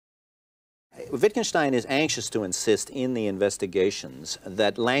Wittgenstein is anxious to insist in the investigations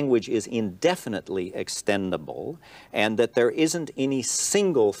that language is indefinitely extendable and that there isn't any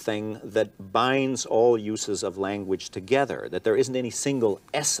single thing that binds all uses of language together, that there isn't any single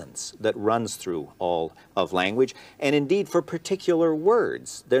essence that runs through all of language. And indeed, for particular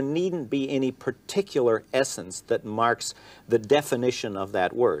words, there needn't be any particular essence that marks the definition of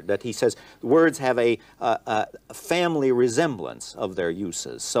that word. That he says words have a family resemblance of their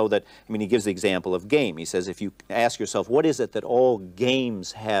uses, so that, I mean, he gives the example of game. He says, if you ask yourself, what is it that all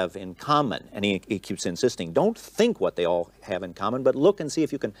games have in common? And he keeps insisting, don't think what they all have in common, but look and see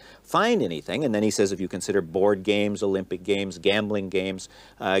if you can find anything. And then he says, if you consider board games, Olympic games, gambling games,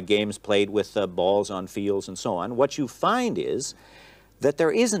 games played with balls on fields and so on, what you find is that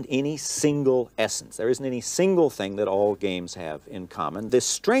there isn't any single essence. There isn't any single thing that all games have in common. The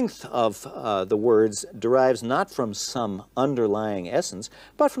strength of the words derives not from some underlying essence,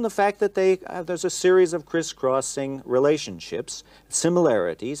 but from the fact that there's a series of crisscrossing relationships,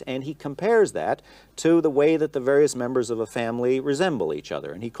 similarities, and he compares that to the way that the various members of a family resemble each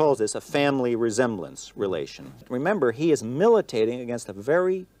other. And he calls this a family resemblance relation. Remember, he is militating against a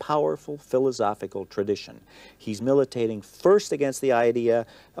very powerful philosophical tradition. He's militating first against the idea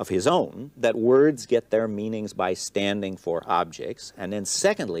of his own, that words get their meanings by standing for objects, and then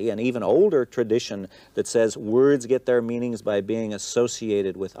secondly, an even older tradition that says words get their meanings by being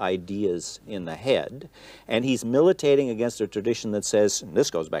associated with ideas in the head. And he's militating against a tradition that says, and this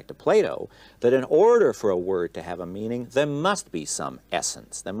goes back to Plato, that in order for a word to have a meaning, there must be some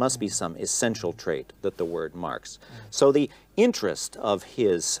essence, there must be some essential trait that the word marks. So the interest of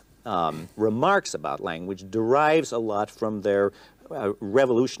his remarks about language derives a lot from their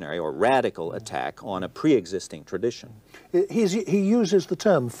revolutionary or radical attack on a pre-existing tradition. He uses the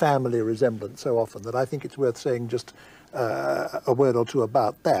term family resemblance so often that I think it's worth saying just a word or two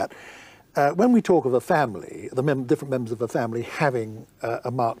about that. When we talk of a family, the different members of a family having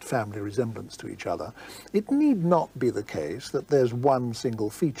a marked family resemblance to each other, it need not be the case that there's one single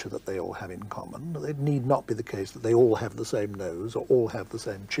feature that they all have in common. It need not be the case that they all have the same nose or all have the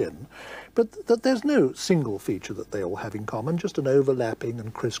same chin, but that there's no single feature that they all have in common, just an overlapping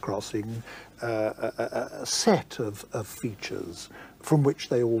and crisscrossing set of features from which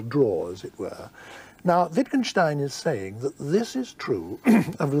they all draw, as it were. Now, Wittgenstein is saying that this is true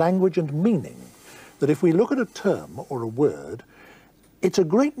of language and meaning, that if we look at a term or a word, it's a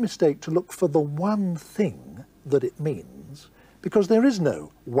great mistake to look for the one thing that it means, because there is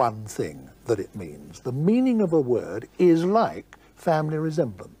no one thing that it means. The meaning of a word is like family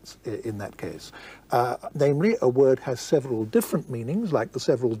resemblance in that case. Namely, a word has several different meanings, like the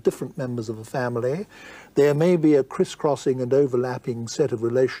several different members of a family. There may be a crisscrossing and overlapping set of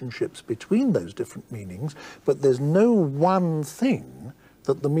relationships between those different meanings, but there's no one thing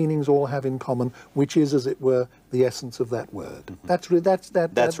that the meanings all have in common, which is, as it were, the essence of that word. That's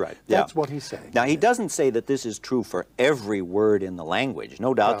right. That's what he's saying. Now, he doesn't say that this is true for every word in the language.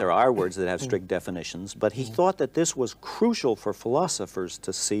 No doubt there are words that have strict definitions, but he thought that this was crucial for philosophers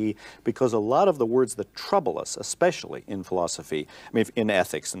to see, because a lot of the words that trouble us, especially in philosophy, I mean, in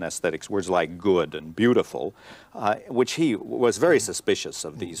ethics and aesthetics, words like good and beautiful, which he was very suspicious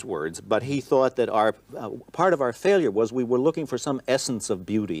of these words, but he thought that part of our failure was we were looking for some essence of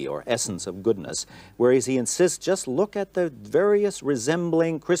beauty or essence of goodness, whereas he insists just look at the various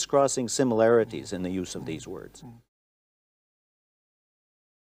resembling, crisscrossing similarities in the use of these words.